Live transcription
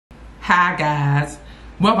Hi guys,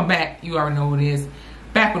 welcome back. You already know what it is.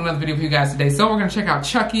 Back with another video for you guys today. So we're gonna check out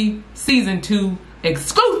Chucky season 2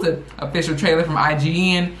 exclusive official trailer from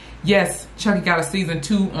IGN. Yes, Chucky got a season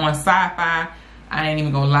 2 on Syfy. I ain't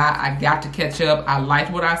even gonna lie, I got to catch up. I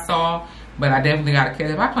liked what I saw, but I definitely gotta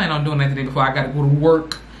catch up. I plan on doing that today before I gotta go to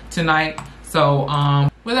work tonight. So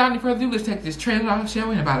without any further ado, let's check this trailer out, shall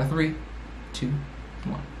we? In about a 3, 2,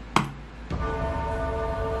 1.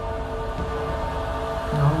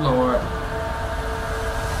 Oh Lord.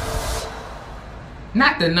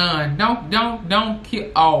 Not the nun. Don't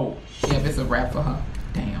kill. Oh, yeah, it's a wrap for her.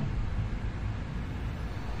 Damn.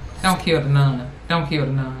 Don't kill the nun. Don't kill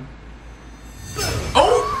the nun.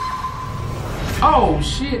 Oh! Oh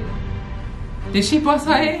shit. Did she bust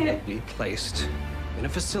her head? Be placed in a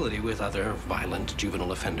facility with other violent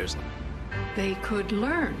juvenile offenders. They could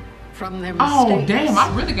learn from their mistakes. Oh damn,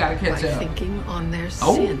 I really gotta catch up. Thinking on their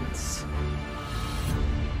sins.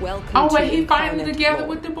 Welcome oh wait, he finally together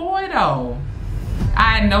with the boy though.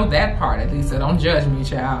 I know that part at least, so don't judge me,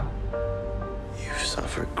 child. You've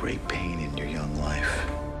suffered great pain in your young life.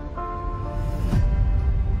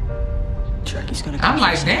 Chucky's gonna. I'm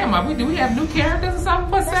like, damn, do we have new characters or something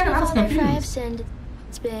for a second? I was confused. I have sinned.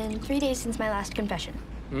 It's been 3 days since my last confession.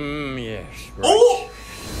 Yes. Right. Oh!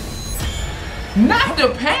 Not the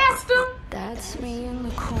pastor? That's me in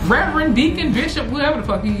the corner. Reverend, deacon, bishop, whoever the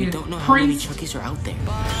fuck he is. You don't know how many Chucky's are out there.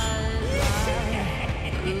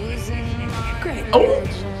 Great. Oh!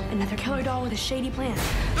 Another killer doll with a shady plan.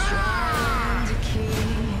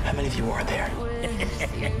 How many of you are there?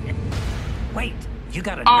 Wait, you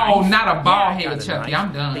got a Oh, knife? not a bald Yeah, I head got a Chucky. knife.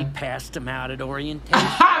 I'm done. They passed him out at orientation.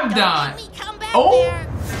 I'm done. Oh!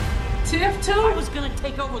 Tiff too? I was gonna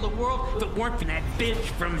take over the world if it weren't for that bitch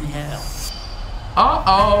from hell.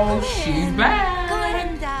 Uh-oh, she's back.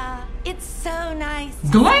 Glenda, it's so nice to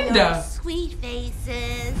Glenda? see your sweet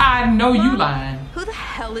faces. I know you lying. Who the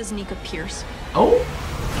hell is Nika Pierce? Oh?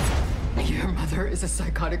 Your mother is a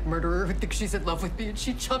psychotic murderer who thinks she's in love with me, and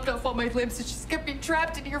she chopped off all my limbs and she's kept me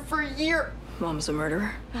trapped in here for a year. Mom's a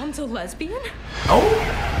murderer. Mom's a lesbian? Oh?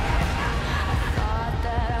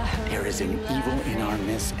 There is an evil in our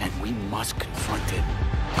midst, and we must confront it.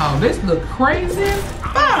 Oh, this look crazy.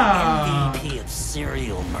 I'm MVP of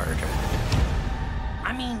serial murder.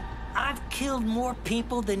 I mean, I've killed more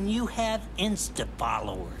people than you have Insta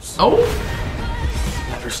followers. Oh?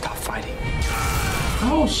 Never stop fighting.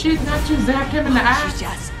 Oh shit, not you zapped him in the eye. She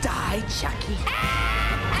just died, Chucky.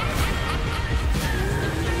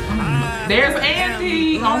 There's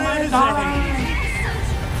Andy. Oh my god.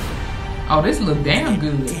 Oh, this look damn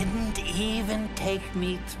good. Didn't even take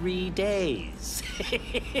me 3 days.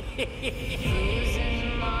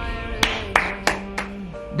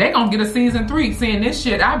 They gonna get a season 3 seeing this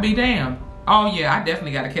shit. I'll be damned. Oh yeah, I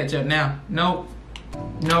definitely gotta catch up now. Nope,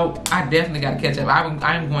 I definitely gotta catch up.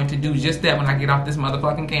 I'm going to do just that when I get off this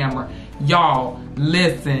motherfucking camera. Y'all,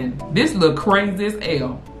 listen, this look crazy as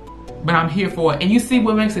hell, but I'm here for it. And you see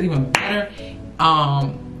what makes it even better?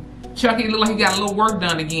 Chucky look like he got a little work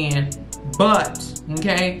done again, but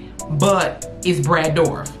it's Brad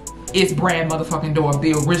Dourif. It's Brad motherfucking Dourif,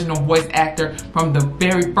 the original voice actor from the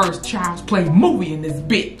very first Child's Play movie in this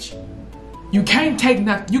bitch. You can't take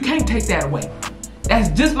nothing. You can't take that away. That's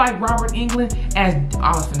just like Robert Englund as,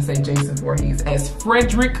 I was gonna say Jason Voorhees, as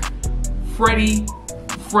Fredrin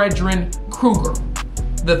Krueger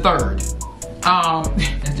the third.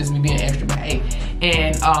 That's just me being extra bad.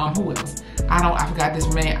 And who else? I forgot this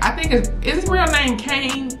man. I think is his real name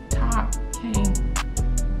Kane?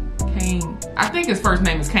 Kane. I think his first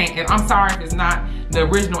name is Kane. And I'm sorry if it's not the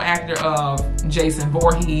original actor of Jason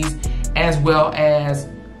Voorhees, as well as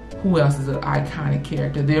who else is an iconic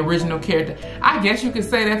character? The original character. I guess you could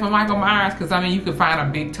say that for Michael Myers, because I mean you could find a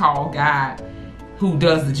big tall guy who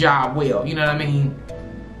does the job well. You know what I mean?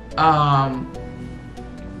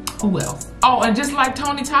 Who else? Oh, and just like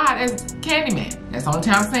Tony Todd as Candyman. That's the only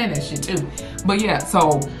time I'm saying that shit too. But yeah,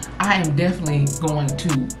 so I am definitely going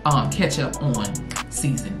to catch up on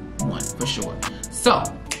season 1 for sure. So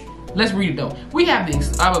let's read it though. We have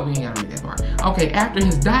these. Oh, we ain't gotta read that part. Okay, after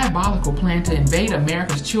his diabolical plan to invade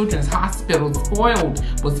America's Children's Hospital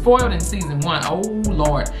was foiled in season 1. Oh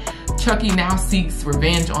Lord. Chucky now seeks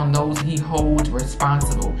revenge on those he holds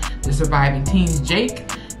responsible. The surviving teens Jake,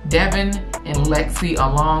 Devin, and Lexi,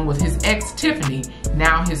 along with his ex Tiffany,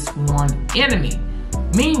 now his sworn enemy.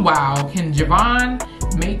 Meanwhile, can Javon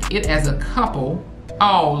make it as a couple?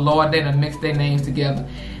 Oh Lord, they done mixed their names together.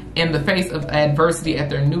 In the face of adversity at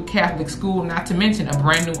their new Catholic school, not to mention a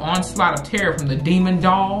brand new onslaught of terror from the demon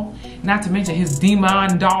doll, not to mention his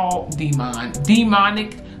demonic doll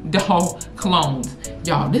clones.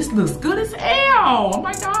 Y'all, this looks good as hell. Oh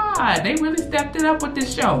my God. God, they really stepped it up with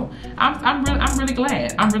this show. I'm really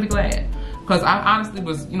glad. I'm really glad. Because I honestly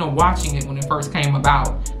was, you know, watching it when it first came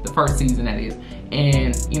about, the first season that is.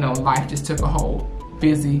 And, you know, life just took a hold.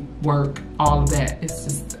 Busy, work, all of that. It's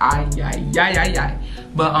just, But,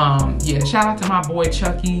 yeah, shout out to my boy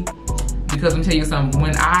Chucky. Because let me tell you something,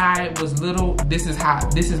 when I was little, this is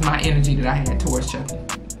my energy that I had towards Chucky.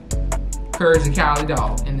 Courage the Cowardly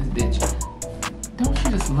Dog in this bitch. Don't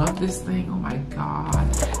you just love this thing? Oh my God.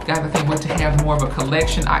 Guys, I can't wait to have more of a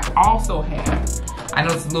collection. I also have, I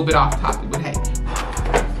know it's a little bit off topic, but hey.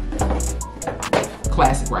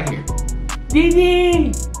 Classic right here.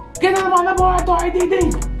 Dee, get them on the board,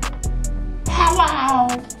 Dee. Hello.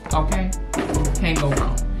 Okay, can't go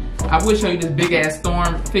wrong. I will show you this big ass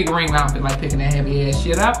Storm figurine. I don't feel like picking that heavy ass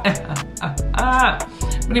shit up. But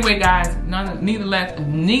anyway, guys,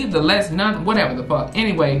 whatever the fuck.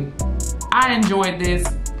 Anyway, I enjoyed this.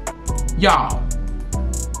 Y'all,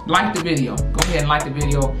 like the video. Go ahead and like the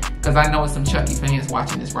video, because I know it's some Chucky fans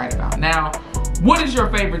watching this right about now. What is your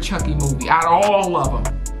favorite Chucky movie out of all of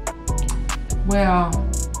them? Well,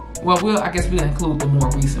 I guess we'll include the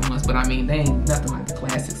more recent ones, but I mean, they ain't nothing like the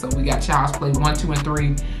classics. So we got Child's Play 1, 2, and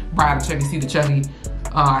 3, Bride of Chucky, Seed of Chucky.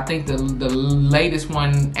 I think the latest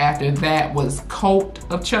one after that was Cult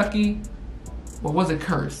of Chucky. Or was it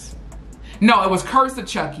Curse? No, it was Curse of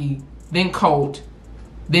Chucky, then Cult,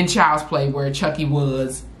 then Child's Play, where Chucky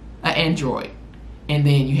was an android. And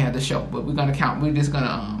then you have the show. But we're just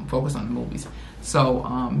gonna focus on the movies. So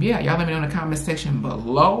yeah, y'all let me know in the comment section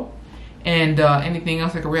below. And anything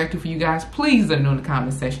else I can react to for you guys, please let me know in the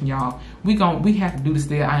comment section, y'all. We have to do this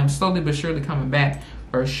there. I am slowly but surely coming back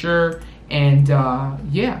for sure. And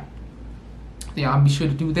yeah, y'all be sure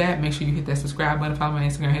to do that. Make sure you hit that subscribe button, follow my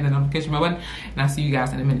Instagram, hit that notification button, and I'll see you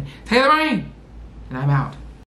guys in a minute. Taylor Rain, and I'm out.